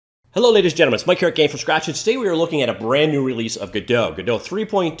Hello ladies and gentlemen, it's Mike here at Game from Scratch, and today we are looking at a brand new release of Godot. Godot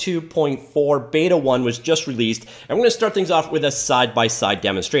 3.2.4 Beta 1 was just released, and we're going to start things off with a side-by-side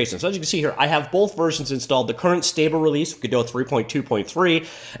demonstration. So as you can see here, I have both versions installed, the current stable release, Godot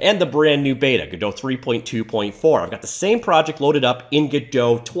 3.2.3, and the brand new beta, Godot 3.2.4. I've got the same project loaded up in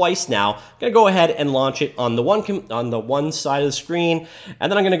Godot twice now. I'm going to go ahead and launch it on the one side of the screen,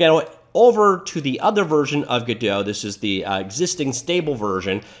 and then I'm going to go over to the other version of Godot. This is the existing stable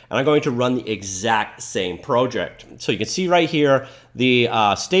version, and I'm going to run the exact same project. So you can see right here, the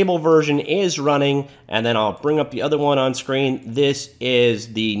stable version is running, and then I'll bring up the other one on screen. This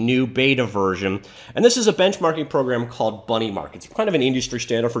is the new beta version, and this is a benchmarking program called Bunnymark. It's kind of an industry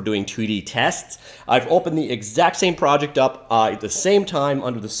standard for doing 2D tests. I've opened the exact same project up at the same time,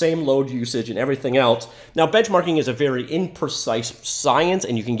 under the same load usage and everything else. Now, benchmarking is a very imprecise science,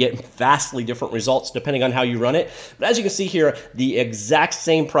 and you can get vastly different results depending on how you run it. But as you can see here, the exact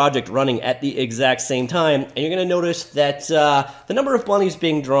same project running at the exact same time, and you're going to notice that the number of bunnies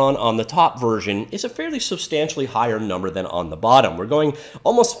being drawn on the top version is a fairly substantially higher number than on the bottom. We're going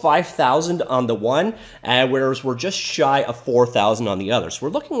almost 5,000 on the one, whereas we're just shy of 4,000 on the other. So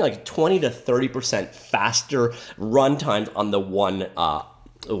we're looking like 20 to 30% faster run times on the one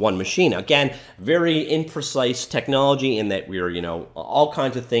machine. Again, very imprecise technology in that we're, all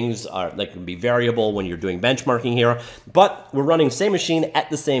kinds of things that can be variable when you're doing benchmarking here, but we're running the same machine at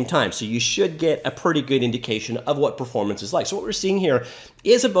the same time, so you should get a pretty good indication of what performance is like. So what we're seeing here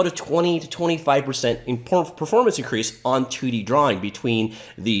is about a 20 to 25% performance increase on 2D drawing between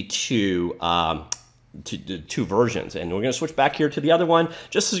the two versions. And we're going to switch back here to the other one.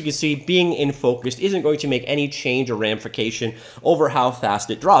 Just as you can see, being in focus isn't going to make any change or ramification over how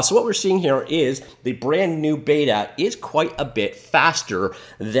fast it draws. So what we're seeing here is the brand new beta is quite a bit faster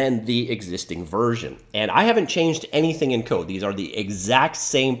than the existing version. And I haven't changed anything in code. These are the exact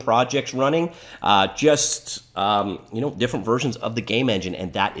same projects running, different versions of the game engine,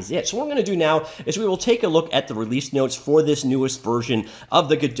 and that is it. So what we're going to do now is we will take a look at the release notes for this newest version of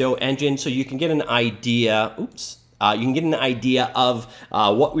the Godot engine, so you can get an idea. You can get an idea of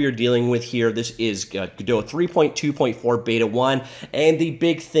what we are dealing with here. This is Godot 3.2.4 Beta 1, and the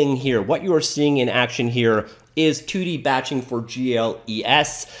big thing here, what you are seeing in action here is 2D batching for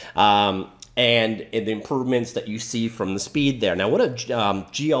GLES. And the improvements that you see from the speed there. Now, what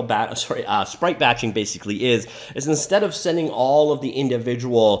a sprite batching basically is instead of sending all of the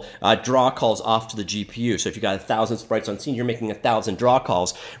individual draw calls off to the GPU, so if you got 1,000 sprites on scene, you're making 1,000 draw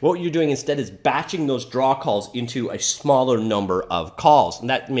calls. What you're doing instead is batching those draw calls into a smaller number of calls, and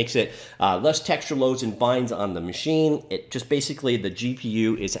that makes it less texture loads and binds on the machine. It just basically, the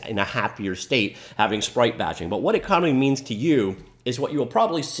GPU is in a happier state having sprite batching. But what it kind of means to you is what you will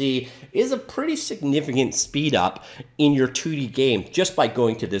probably see is a pretty significant speed up in your 2D game just by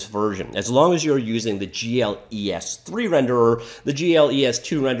going to this version. As long as you're using the GLES 3 renderer, the GLES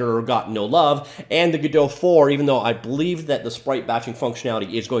 2 renderer got no love, and the Godot 4, even though I believe that the sprite batching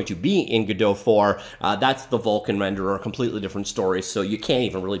functionality is going to be in Godot 4, that's the Vulkan renderer, a completely different story, so you can't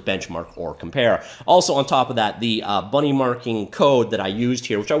even really benchmark or compare. Also on top of that, the bunny marking code that I used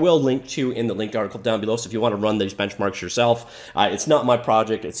here, which I will link to in the link article down below, so if you want to run these benchmarks yourself, it's not my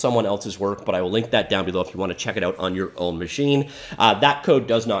project, it's someone else's work, but I will link that down below if you want to check it out on your own machine. That code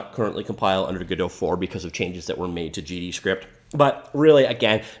does not currently compile under Godot 4 because of changes that were made to GDScript. But really,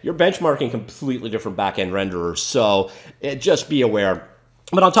 again, you're benchmarking completely different backend renderers, so just be aware.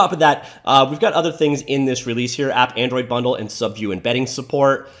 But on top of that, we've got other things in this release here: App Android Bundle and Subview embedding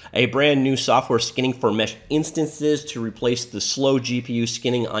support, a brand new software skinning for mesh instances to replace the slow GPU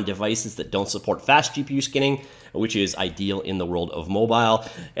skinning on devices that don't support fast GPU skinning, which is ideal in the world of mobile.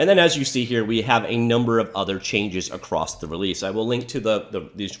 And then as you see here, we have a number of other changes across the release. I will link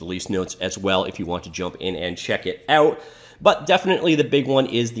to these release notes as well if you want to jump in and check it out. But definitely the big one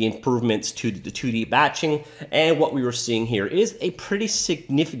is the improvements to the 2D batching, and what we were seeing here is a pretty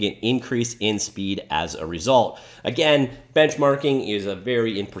significant increase in speed as a result. Again, benchmarking is a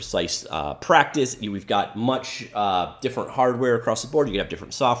very imprecise practice. We've got much different hardware across the board. You can have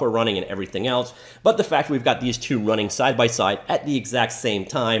different software running and everything else, but the fact we've got these two running side by side at the exact same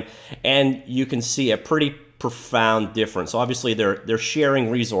time, and you can see a pretty profound difference. Obviously, they're sharing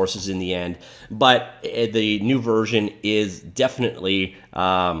resources in the end, but the new version is definitely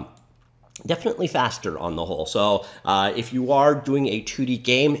faster on the whole. So if you are doing a 2D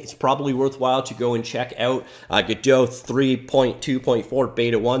game, it's probably worthwhile to go and check out Godot 3.2.4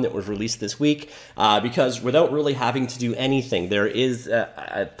 Beta 1 that was released this week, because without really having to do anything, there is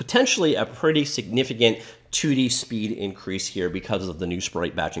potentially a pretty significant 2D speed increase here because of the new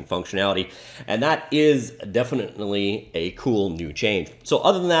sprite batching functionality, and that is definitely a cool new change. So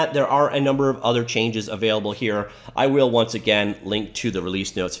other than that, there are a number of other changes available here. I will once again link to the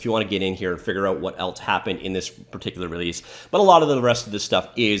release notes if you want to get in here and figure out what else happened in this particular release, but a lot of the rest of this stuff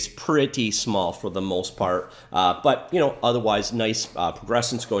is pretty small for the most part, but you know, otherwise nice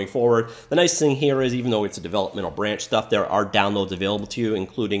progressions going forward. The nice thing here is, even though it's a developmental branch stuff, there are downloads available to you,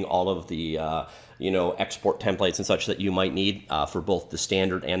 including all of the you know, export templates and such that you might need for both the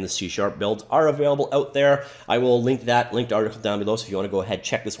standard and the C# builds are available out there. I will link that linked article down below, so if you want to go ahead,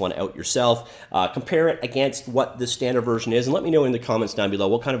 check this one out yourself. Compare it against what the standard version is, and let me know in the comments down below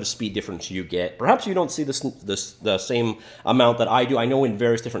what kind of a speed difference you get. Perhaps you don't see the same amount that I do. I know in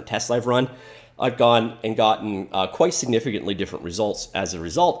various different tests I've run, I've gone and gotten quite significantly different results as a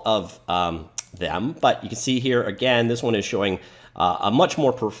result of them, but you can see here again, this one is showing a much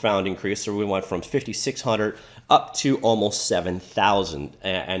more profound increase. So we went from 5,600 up to almost 7,000.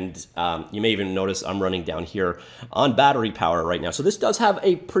 And you may even notice I'm running down here on battery power right now. So this does have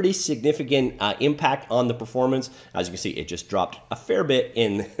a pretty significant impact on the performance. As you can see, it just dropped a fair bit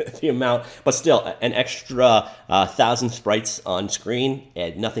in the amount, but still an extra 1,000 sprites on screen,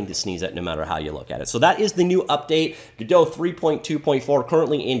 and nothing to sneeze at no matter how you look at it. So that is the new update. Godot 3.2.4,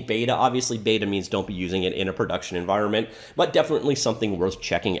 currently in beta. Obviously, beta means don't be using it in a production environment, but definitely something worth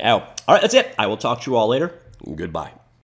checking out. All right, that's it. I will talk to you all later. Goodbye.